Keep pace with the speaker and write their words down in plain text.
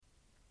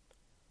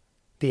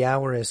The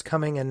hour is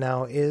coming and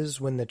now is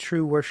when the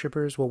true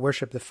worshippers will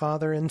worship the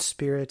Father in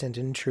spirit and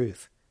in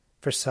truth,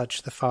 for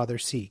such the Father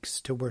seeks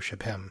to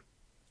worship him.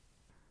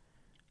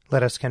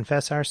 Let us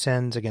confess our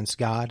sins against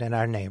God and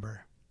our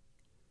neighbor.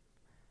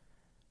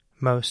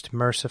 Most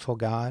merciful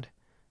God,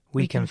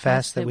 we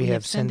confess that we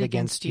have sinned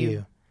against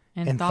you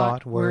in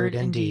thought, word,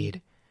 and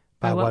deed,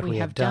 by what we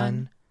have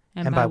done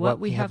and by what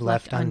we have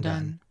left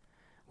undone.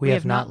 We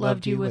have not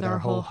loved you with our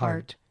whole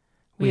heart.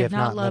 We have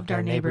not loved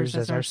our neighbors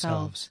as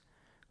ourselves.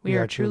 We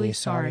are truly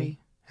sorry,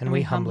 and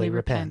we humbly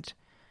repent.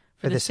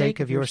 For the sake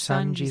of your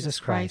Son, Jesus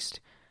Christ,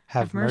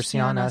 have mercy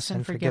on us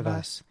and forgive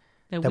us,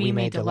 that we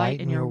may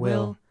delight in your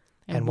will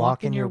and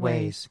walk in your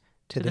ways,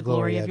 to the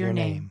glory of your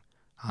name.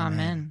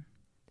 Amen.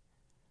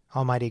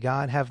 Almighty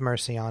God, have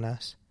mercy on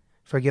us.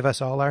 Forgive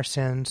us all our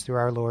sins through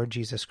our Lord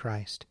Jesus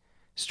Christ.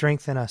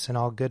 Strengthen us in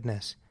all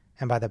goodness,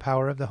 and by the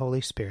power of the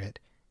Holy Spirit,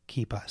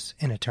 keep us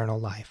in eternal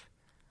life.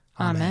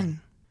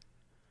 Amen.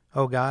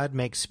 O God,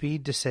 make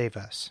speed to save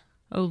us.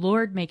 O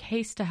Lord, make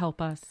haste to help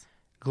us.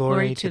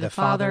 Glory to the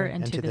Father,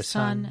 and to the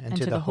Son, and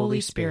to the Holy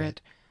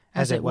Spirit,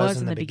 as it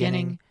was in the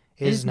beginning,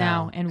 is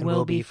now, and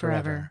will be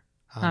forever.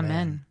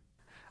 Amen.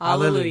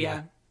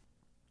 Alleluia.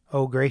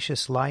 O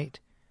gracious light,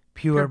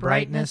 pure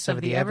brightness of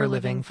the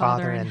ever-living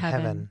Father in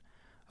heaven,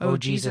 O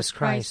Jesus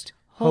Christ,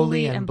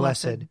 holy and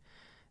blessed,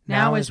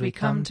 now as we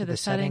come to the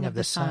setting of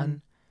the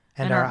sun,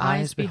 and our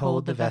eyes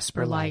behold the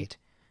vesper light,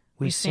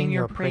 we sing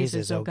your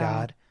praises, O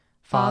God,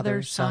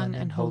 Father, Son,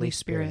 and Holy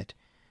Spirit.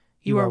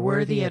 You are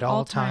worthy at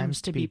all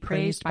times to be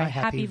praised by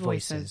happy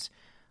voices,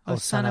 O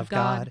Son of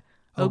God,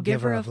 O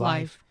Giver of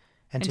life,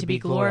 and to be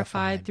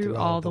glorified through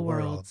all the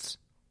worlds.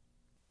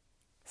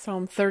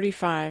 Psalm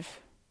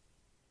 35.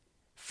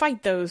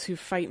 Fight those who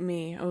fight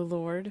me, O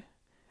Lord.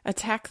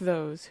 Attack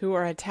those who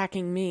are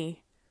attacking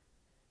me.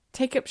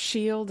 Take up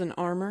shield and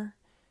armor,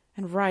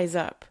 and rise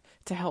up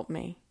to help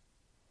me.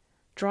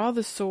 Draw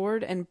the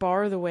sword and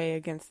bar the way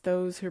against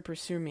those who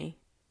pursue me.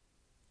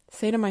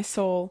 Say to my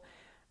soul,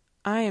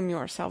 I am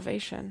your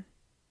salvation.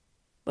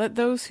 Let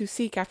those who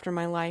seek after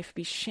my life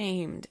be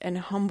shamed and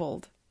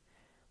humbled.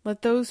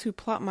 Let those who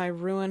plot my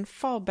ruin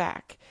fall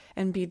back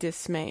and be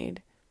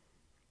dismayed.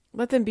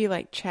 Let them be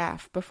like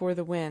chaff before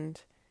the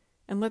wind,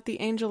 and let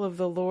the angel of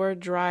the Lord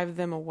drive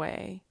them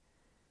away.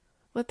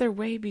 Let their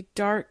way be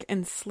dark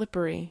and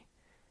slippery,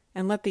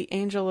 and let the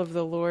angel of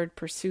the Lord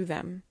pursue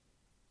them.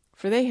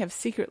 For they have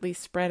secretly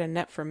spread a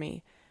net for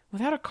me,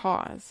 without a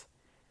cause.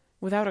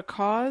 Without a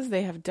cause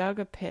they have dug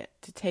a pit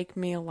to take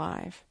me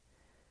alive.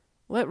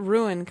 Let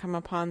ruin come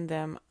upon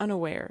them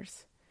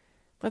unawares.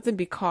 Let them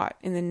be caught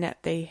in the net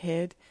they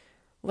hid.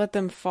 Let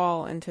them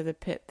fall into the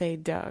pit they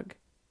dug.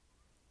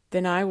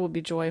 Then I will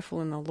be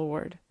joyful in the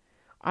Lord.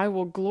 I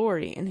will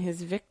glory in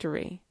his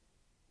victory.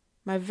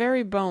 My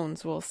very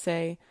bones will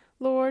say,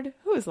 Lord,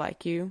 who is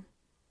like you?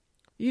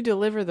 You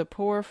deliver the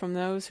poor from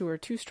those who are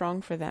too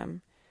strong for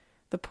them,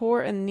 the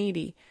poor and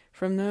needy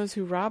from those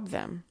who rob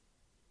them.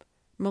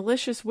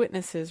 Malicious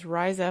witnesses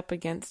rise up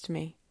against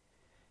me.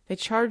 They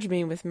charge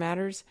me with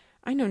matters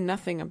I know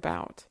nothing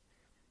about.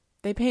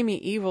 They pay me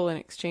evil in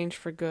exchange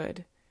for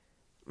good.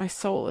 My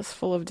soul is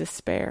full of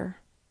despair.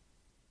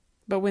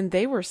 But when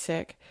they were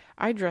sick,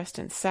 I dressed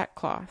in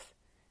sackcloth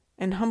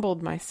and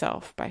humbled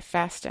myself by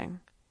fasting.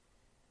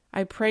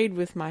 I prayed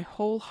with my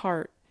whole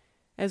heart,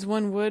 as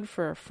one would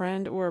for a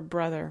friend or a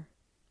brother.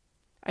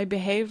 I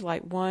behaved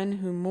like one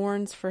who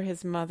mourns for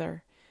his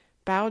mother,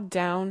 bowed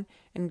down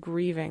and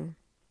grieving.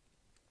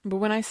 But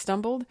when I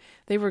stumbled,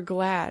 they were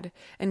glad,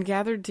 and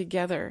gathered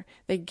together,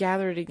 they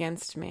gathered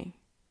against me.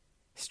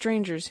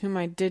 Strangers whom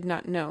I did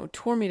not know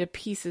tore me to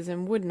pieces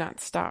and would not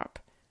stop.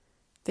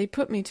 They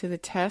put me to the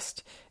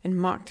test and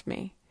mocked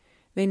me.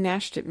 They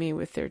gnashed at me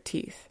with their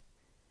teeth.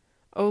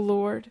 O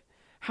Lord,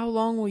 how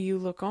long will you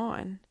look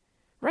on?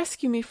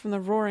 Rescue me from the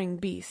roaring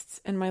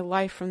beasts, and my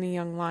life from the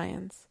young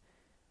lions.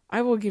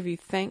 I will give you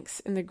thanks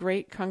in the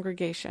great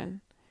congregation.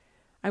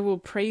 I will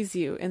praise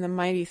you in the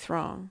mighty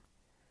throng.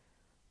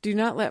 Do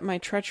not let my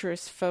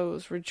treacherous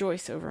foes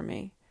rejoice over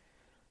me,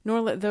 nor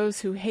let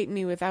those who hate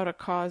me without a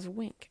cause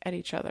wink at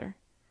each other.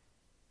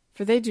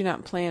 For they do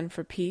not plan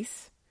for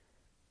peace,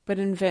 but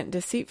invent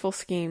deceitful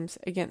schemes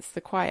against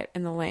the quiet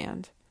in the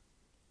land.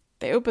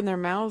 They opened their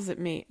mouths at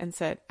me and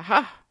said,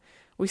 Aha!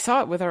 We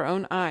saw it with our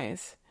own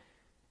eyes.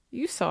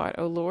 You saw it,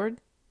 O Lord.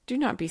 Do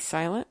not be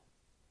silent.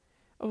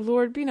 O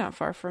Lord, be not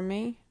far from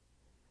me.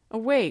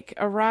 Awake,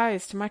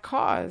 arise to my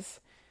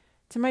cause,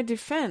 to my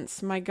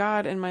defense, my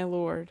God and my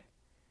Lord.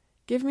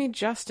 Give me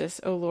justice,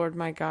 O Lord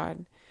my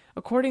God,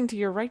 according to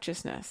your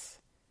righteousness.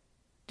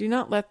 Do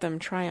not let them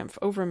triumph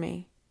over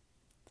me.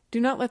 Do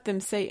not let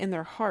them say in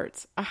their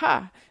hearts,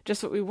 Aha,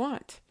 just what we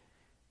want.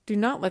 Do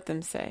not let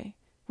them say,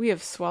 We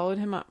have swallowed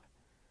him up.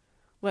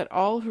 Let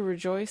all who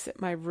rejoice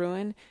at my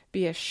ruin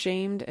be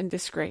ashamed and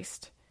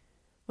disgraced.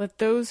 Let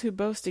those who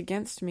boast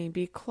against me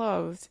be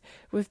clothed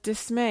with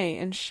dismay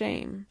and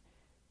shame.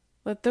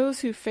 Let those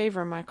who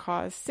favor my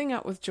cause sing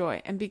out with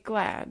joy and be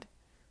glad.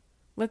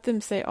 Let them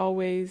say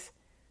always,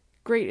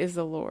 Great is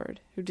the Lord,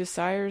 who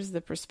desires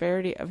the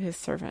prosperity of his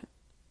servant.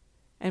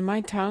 and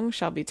my tongue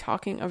shall be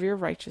talking of your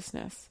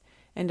righteousness,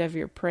 and of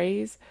your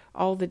praise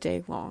all the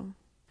day long.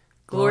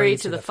 Glory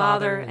to the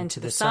Father, and to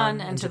the Son,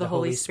 and to the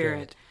Holy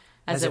Spirit,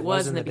 as it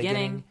was in the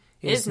beginning,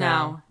 is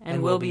now,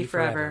 and will be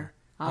forever.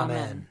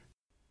 Amen.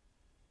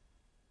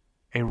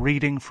 A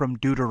reading from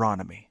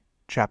Deuteronomy,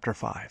 chapter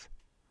 5.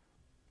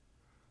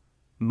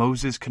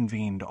 Moses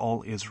convened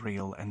all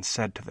Israel and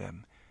said to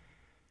them,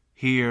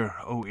 Hear,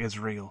 O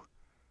Israel,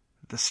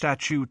 the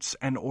statutes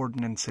and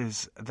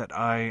ordinances that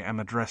I am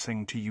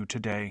addressing to you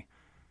today.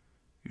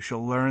 You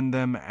shall learn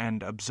them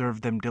and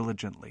observe them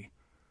diligently.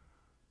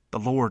 The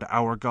Lord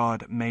our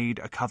God made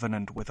a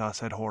covenant with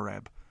us at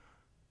Horeb.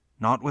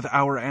 Not with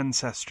our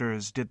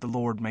ancestors did the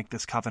Lord make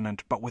this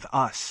covenant, but with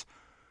us,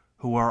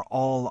 who are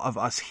all of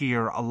us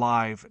here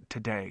alive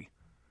today.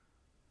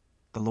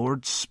 The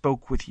Lord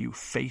spoke with you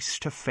face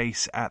to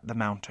face at the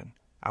mountain,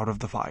 out of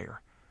the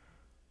fire.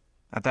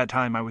 At that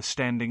time I was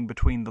standing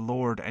between the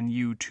Lord and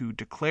you to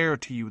declare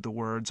to you the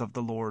words of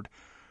the Lord,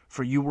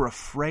 for you were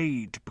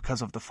afraid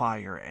because of the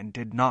fire, and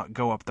did not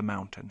go up the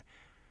mountain.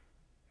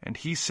 And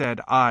he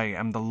said, I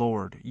am the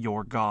Lord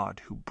your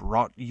God, who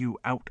brought you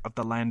out of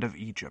the land of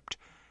Egypt,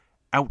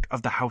 out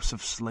of the house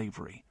of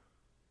slavery.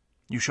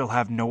 You shall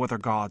have no other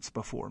gods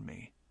before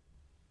me.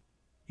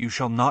 You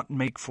shall not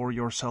make for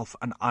yourself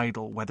an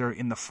idol, whether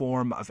in the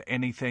form of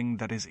anything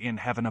that is in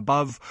heaven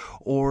above,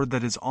 or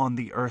that is on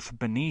the earth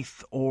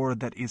beneath, or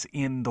that is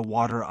in the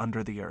water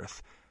under the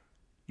earth.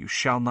 You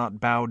shall not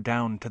bow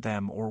down to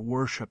them or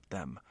worship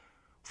them.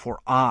 For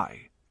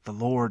I, the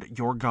Lord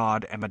your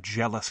God, am a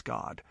jealous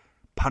God,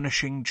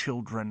 punishing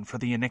children for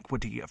the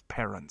iniquity of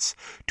parents,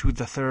 to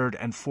the 3rd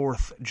and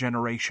 4th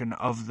generation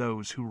of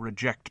those who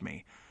reject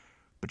me,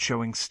 but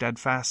showing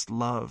steadfast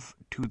love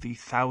to the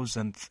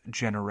 1,000th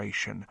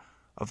generation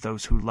of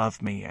those who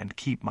love me and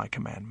keep my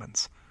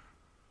commandments.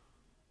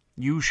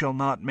 You shall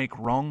not make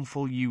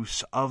wrongful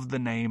use of the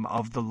name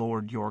of the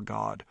Lord your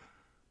God,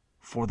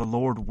 for the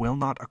Lord will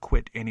not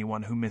acquit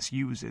anyone who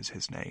misuses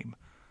his name.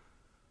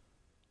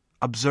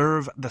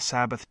 Observe the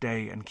Sabbath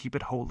day and keep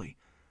it holy,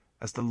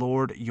 as the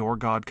Lord your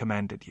God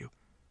commanded you.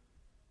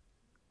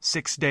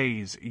 6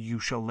 days you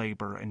shall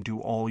labor and do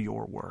all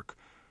your work,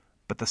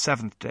 but the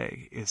 7th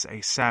day is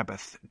a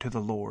Sabbath to the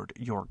Lord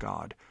your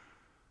God.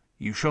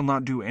 You shall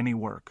not do any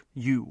work,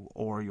 you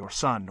or your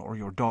son or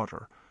your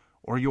daughter,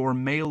 or your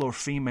male or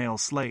female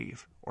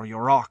slave, or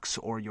your ox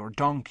or your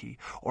donkey,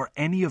 or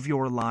any of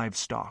your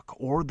livestock,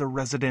 or the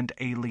resident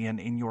alien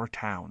in your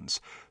towns,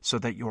 so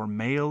that your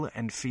male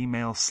and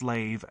female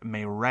slave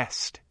may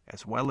rest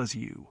as well as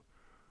you.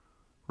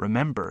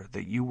 Remember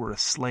that you were a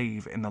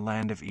slave in the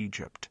land of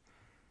Egypt,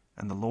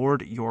 and the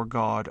Lord your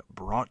God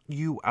brought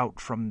you out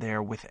from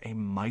there with a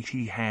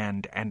mighty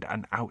hand and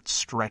an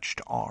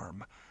outstretched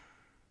arm.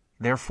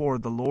 Therefore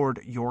the Lord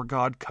your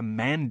God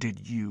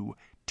commanded you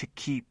to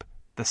keep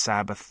the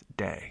Sabbath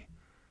day.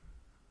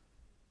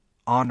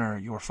 Honor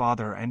your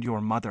father and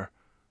your mother,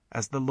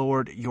 as the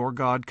Lord your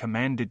God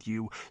commanded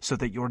you, so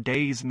that your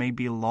days may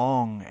be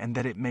long, and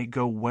that it may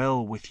go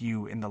well with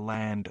you in the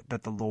land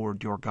that the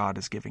Lord your God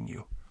is giving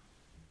you.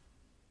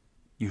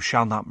 You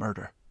shall not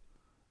murder.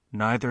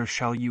 Neither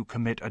shall you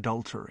commit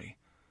adultery,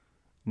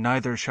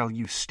 neither shall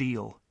you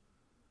steal,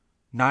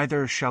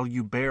 neither shall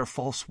you bear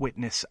false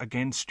witness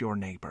against your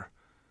neighbor,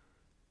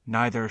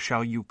 neither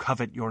shall you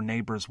covet your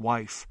neighbor's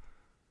wife,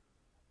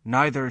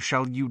 neither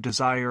shall you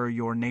desire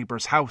your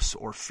neighbor's house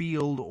or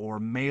field or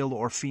male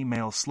or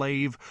female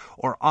slave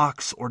or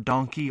ox or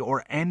donkey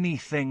or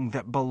anything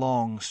that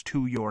belongs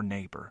to your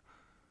neighbor.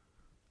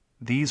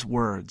 These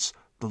words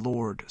the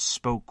Lord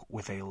spoke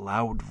with a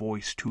loud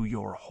voice to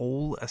your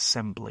whole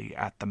assembly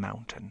at the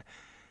mountain,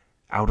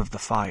 out of the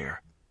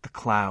fire, the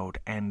cloud,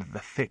 and the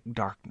thick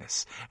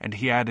darkness, and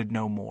he added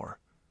no more.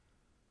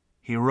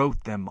 He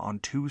wrote them on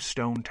 2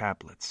 stone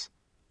tablets,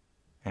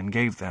 and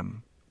gave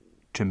them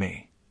to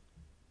me.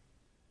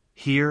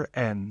 Here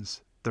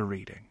ends the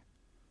reading.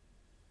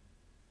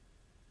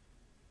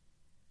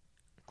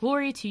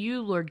 Glory to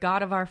you, Lord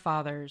God of our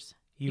fathers.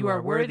 You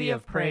are worthy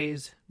of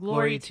praise.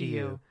 Glory to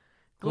you.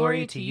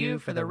 Glory to you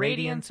for the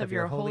radiance of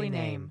your holy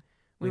name.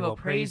 We will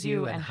praise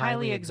you and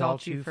highly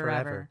exalt you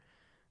forever.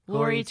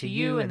 Glory to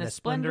you in the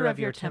splendor of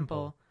your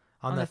temple,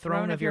 on the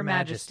throne of your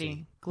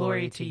majesty.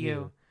 Glory to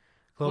you.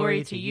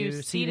 Glory to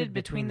you seated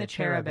between the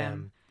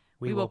cherubim.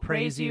 We will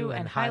praise you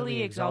and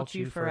highly exalt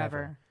you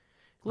forever.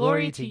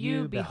 Glory to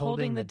you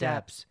beholding the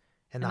depths,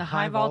 in the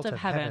high vault of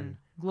heaven.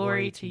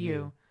 Glory to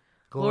you.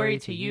 Glory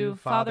to you,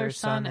 Father,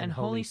 Son, and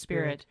Holy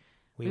Spirit.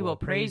 We will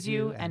praise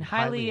you and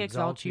highly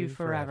exalt you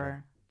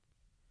forever.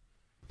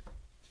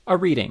 A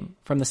reading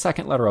from the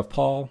 2nd letter of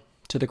Paul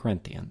to the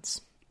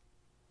Corinthians.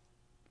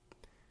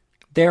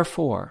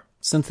 Therefore,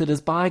 since it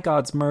is by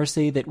God's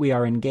mercy that we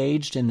are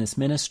engaged in this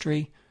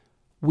ministry,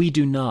 we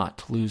do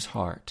not lose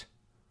heart.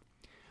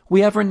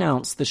 We have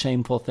renounced the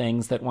shameful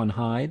things that one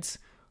hides.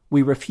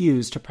 We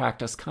refuse to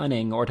practice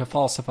cunning or to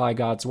falsify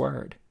God's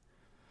word.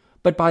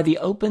 But by the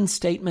open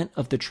statement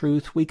of the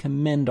truth, we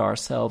commend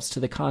ourselves to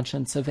the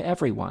conscience of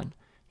everyone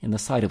in the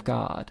sight of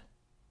God.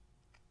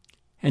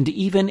 And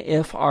even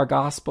if our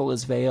gospel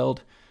is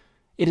veiled,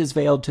 it is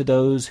veiled to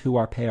those who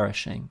are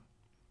perishing.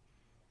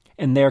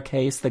 In their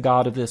case, the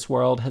God of this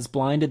world has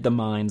blinded the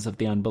minds of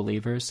the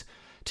unbelievers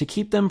to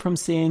keep them from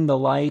seeing the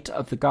light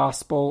of the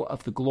gospel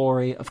of the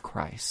glory of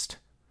Christ,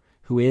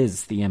 who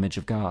is the image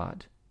of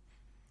God.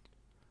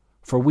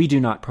 For we do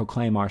not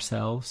proclaim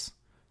ourselves.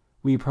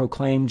 We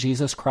proclaim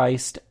Jesus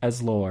Christ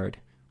as Lord,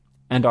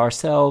 and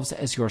ourselves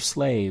as your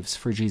slaves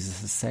for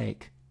Jesus'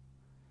 sake.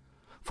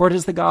 For it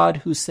is the God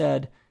who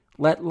said,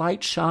 "Let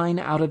light shine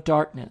out of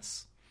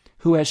darkness,"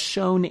 who has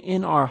shone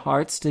in our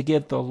hearts to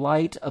give the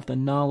light of the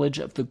knowledge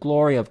of the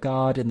glory of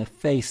God in the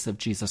face of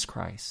Jesus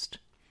Christ.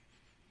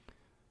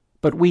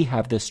 But we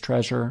have this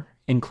treasure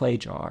in clay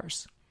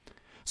jars,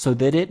 so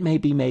that it may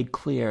be made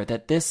clear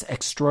that this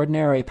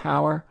extraordinary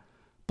power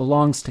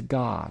belongs to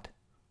God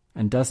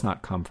and does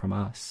not come from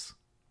us.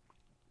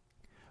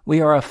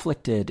 We are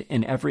afflicted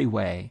in every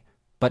way,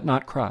 but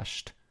not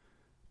crushed,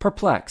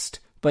 perplexed,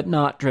 but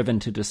not driven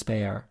to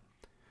despair,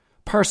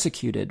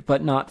 persecuted,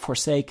 but not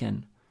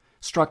forsaken,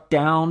 struck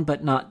down,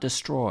 but not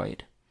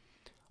destroyed,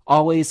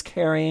 always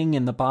carrying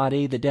in the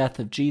body the death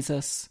of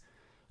Jesus,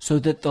 so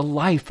that the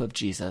life of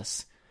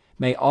Jesus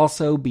may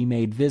also be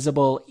made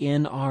visible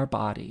in our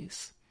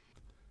bodies.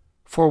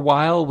 For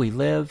while we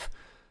live,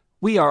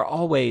 we are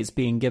always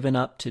being given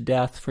up to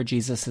death for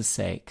Jesus'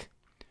 sake,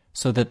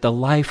 so that the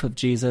life of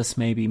Jesus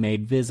may be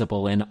made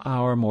visible in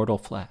our mortal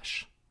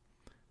flesh.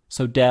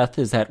 So death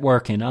is at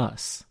work in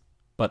us,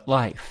 but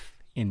life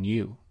in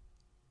you.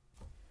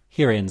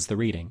 Here ends the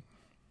reading.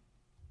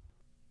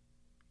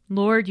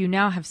 Lord, you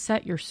now have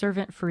set your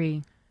servant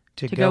free,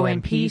 to go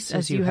in peace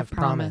as you have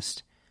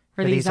promised.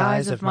 For these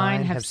eyes of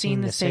mine have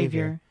seen the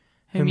Savior,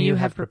 whom you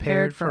have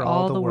prepared for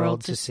all the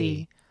world to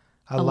see,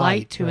 a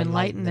light to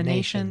enlighten the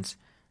nations,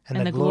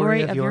 and the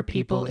glory of your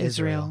people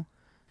Israel.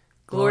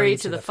 Glory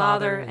to the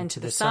Father, and to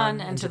the Son,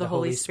 and to the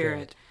Holy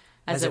Spirit,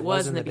 as it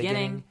was in the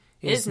beginning,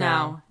 is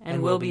now,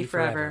 and will be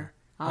forever.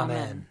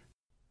 Amen.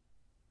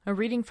 A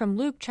reading from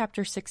Luke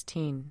chapter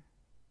 16.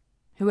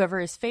 Whoever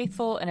is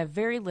faithful in a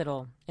very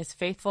little is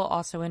faithful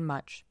also in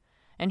much,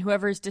 and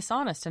whoever is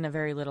dishonest in a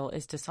very little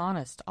is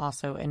dishonest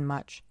also in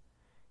much.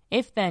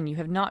 If then you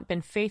have not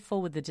been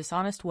faithful with the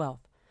dishonest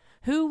wealth,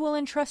 who will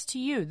entrust to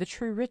you the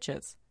true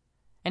riches?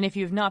 And if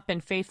you have not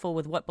been faithful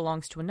with what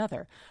belongs to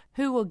another,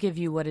 who will give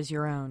you what is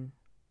your own?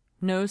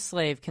 No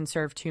slave can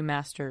serve two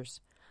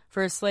masters,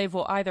 for a slave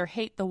will either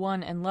hate the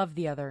one and love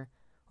the other,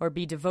 or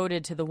be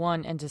devoted to the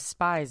one and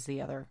despise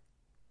the other.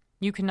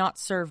 You cannot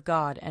serve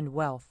God and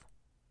wealth.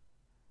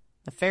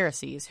 The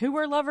Pharisees, who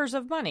were lovers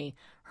of money,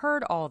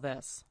 heard all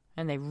this,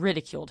 and they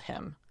ridiculed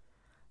him.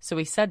 So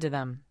he said to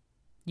them,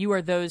 "You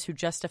are those who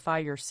justify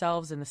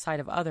yourselves in the sight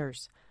of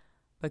others,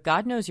 but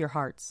God knows your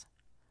hearts.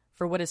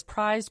 For what is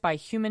prized by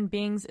human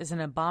beings is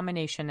an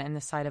abomination in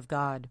the sight of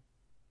God.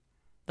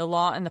 The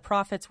law and the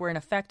prophets were in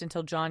effect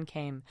until John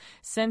came.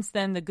 Since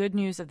then the good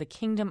news of the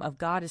kingdom of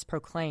God is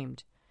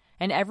proclaimed,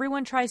 and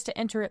everyone tries to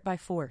enter it by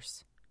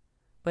force.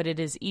 But it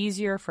is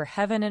easier for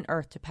heaven and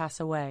earth to pass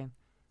away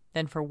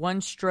than for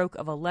one stroke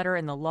of a letter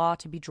in the law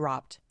to be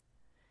dropped.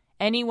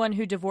 Anyone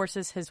who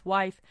divorces his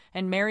wife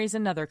and marries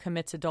another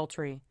commits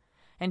adultery,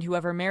 and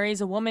whoever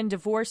marries a woman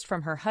divorced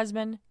from her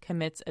husband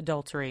commits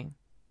adultery."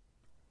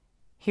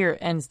 Here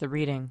ends the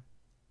reading.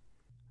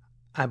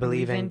 I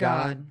believe in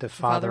God, the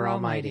Father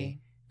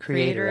Almighty,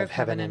 creator of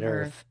heaven and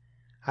earth.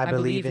 I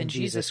believe in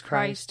Jesus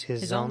Christ,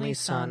 his only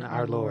Son,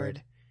 our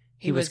Lord.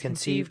 He was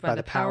conceived by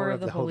the power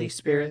of the Holy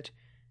Spirit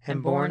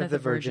and born of the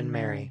Virgin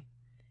Mary.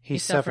 He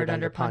suffered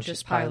under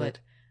Pontius Pilate,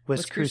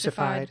 was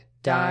crucified,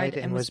 died,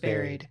 and was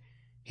buried.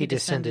 He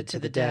descended to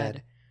the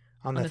dead.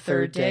 On the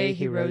third day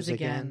he rose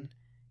again.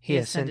 He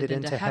ascended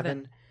into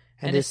heaven,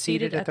 and is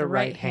seated at the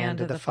right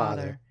hand of the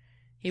Father.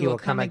 He will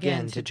come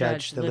again to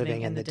judge the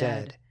living and the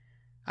dead.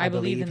 I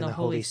believe in the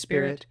Holy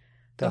Spirit,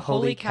 the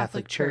Holy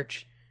Catholic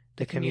Church,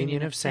 the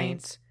communion of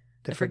saints,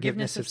 the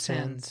forgiveness of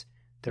sins,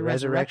 the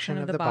resurrection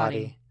of the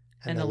body,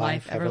 and the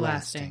life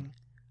everlasting.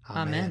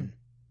 Amen.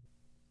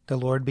 The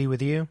Lord be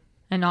with you.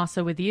 And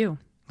also with you.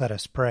 Let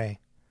us pray.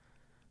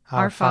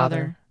 Our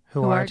Father,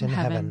 who art in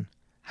heaven,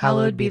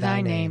 hallowed be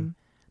thy name.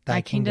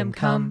 Thy kingdom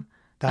come,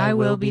 thy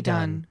will be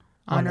done,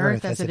 on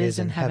earth as it is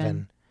in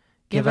heaven.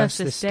 Give us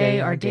this day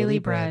our daily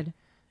bread,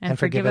 and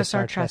forgive us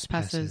our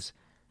trespasses,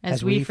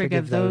 as we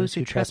forgive those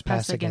who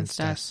trespass against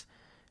us.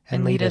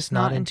 And lead us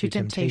not into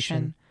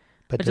temptation,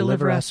 but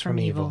deliver us from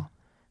evil.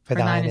 For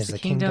thine is the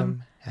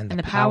kingdom, and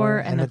the power,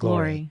 and the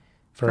glory,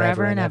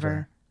 forever and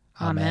ever.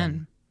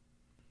 Amen.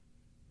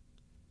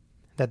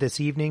 That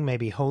this evening may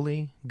be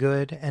holy,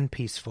 good, and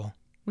peaceful.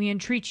 We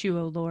entreat you,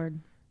 O Lord.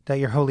 That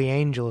your holy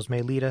angels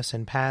may lead us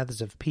in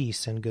paths of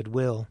peace and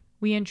goodwill.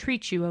 We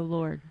entreat you, O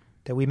Lord.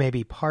 That we may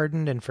be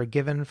pardoned and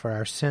forgiven for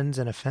our sins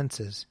and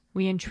offenses.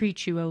 We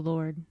entreat you, O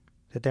Lord.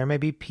 That there may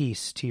be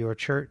peace to your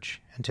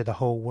church and to the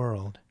whole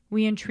world.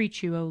 We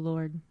entreat you, O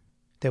Lord.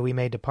 That we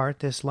may depart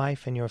this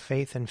life in your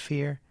faith and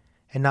fear,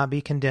 and not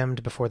be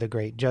condemned before the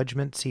great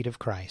judgment seat of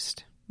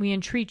Christ. We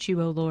entreat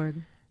you, O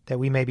Lord. that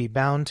we may be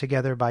bound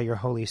together by your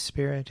Holy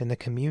Spirit in the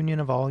communion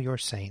of all your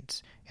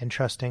saints,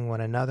 entrusting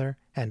one another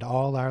and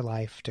all our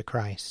life to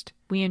Christ.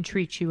 We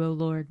entreat you, O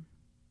Lord.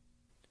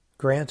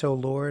 Grant, O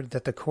Lord,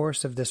 that the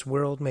course of this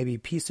world may be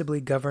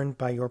peaceably governed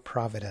by your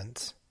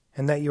providence,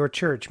 and that your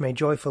church may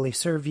joyfully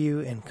serve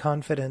you in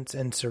confidence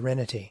and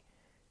serenity,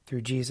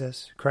 through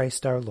Jesus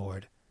Christ our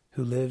Lord,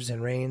 who lives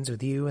and reigns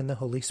with you in the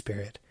Holy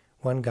Spirit,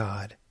 one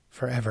God,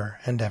 forever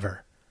and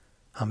ever.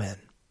 Amen.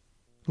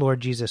 Lord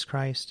Jesus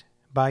Christ,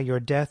 by your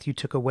death you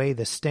took away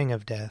the sting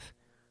of death.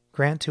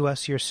 Grant to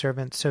us, your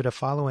servants, so to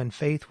follow in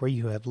faith where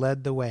you have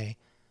led the way,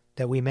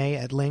 that we may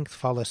at length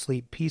fall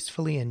asleep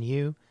peacefully in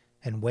you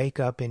and wake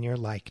up in your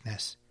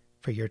likeness,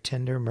 for your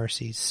tender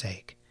mercy's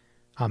sake.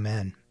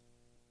 Amen.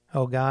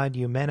 O God,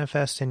 you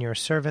manifest in your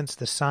servants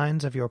the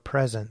signs of your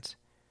presence.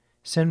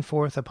 Send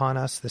forth upon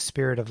us the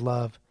Spirit of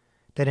love,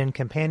 that in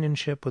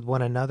companionship with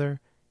one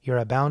another your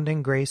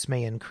abounding grace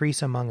may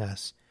increase among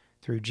us,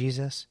 through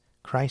Jesus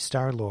Christ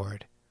our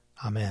Lord.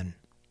 Amen.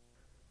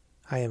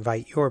 I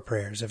invite your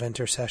prayers of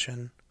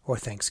intercession or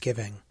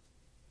thanksgiving.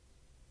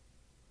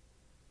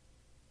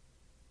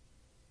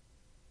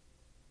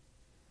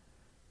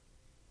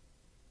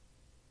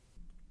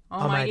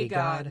 Almighty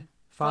God,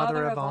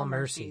 Father of all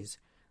mercies,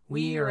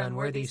 we, your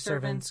unworthy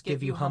servants,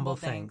 give you humble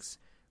thanks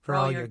for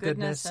all your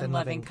goodness and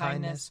loving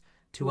kindness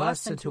to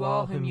us and to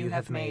all whom you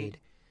have made.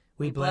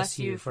 We bless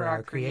you for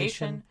our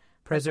creation,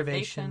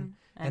 preservation,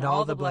 and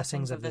all the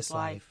blessings of this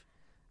life,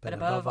 but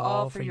above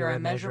all for your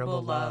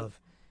immeasurable love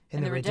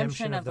in the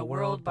redemption of the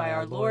world by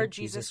our Lord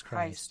Jesus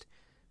Christ,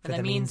 for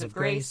the means of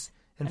grace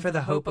and for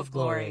the hope of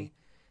glory.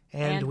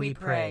 And we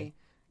pray,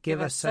 give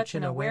us such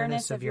an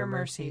awareness of your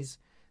mercies,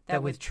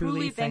 that with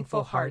truly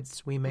thankful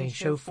hearts we may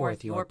show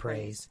forth your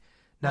praise,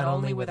 not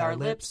only with our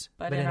lips,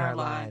 but in our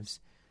lives,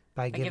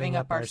 by giving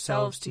up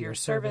ourselves to your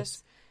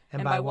service,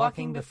 and by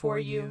walking before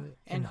you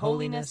in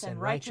holiness and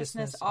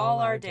righteousness all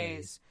our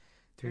days,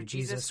 through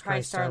Jesus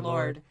Christ our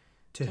Lord,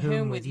 to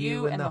whom with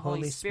you and the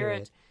Holy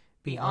Spirit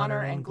be honor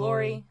and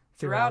glory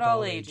throughout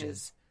all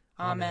ages.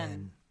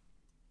 Amen.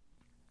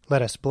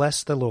 Let us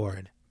bless the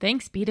Lord.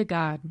 Thanks be to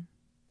God.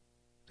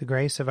 The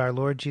grace of our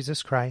Lord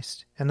Jesus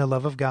Christ, and the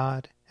love of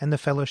God, and the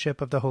fellowship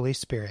of the Holy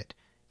Spirit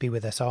be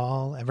with us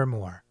all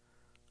evermore.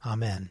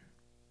 Amen.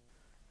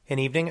 An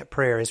Evening at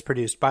Prayer is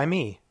produced by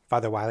me,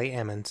 Father Wiley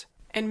Ammons.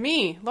 And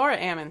me, Laura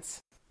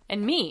Ammons.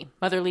 And me,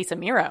 Mother Lisa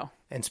Meirow.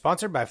 And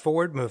sponsored by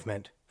Forward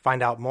Movement.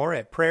 Find out more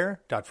at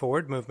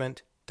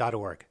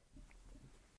prayer.forwardmovement.org.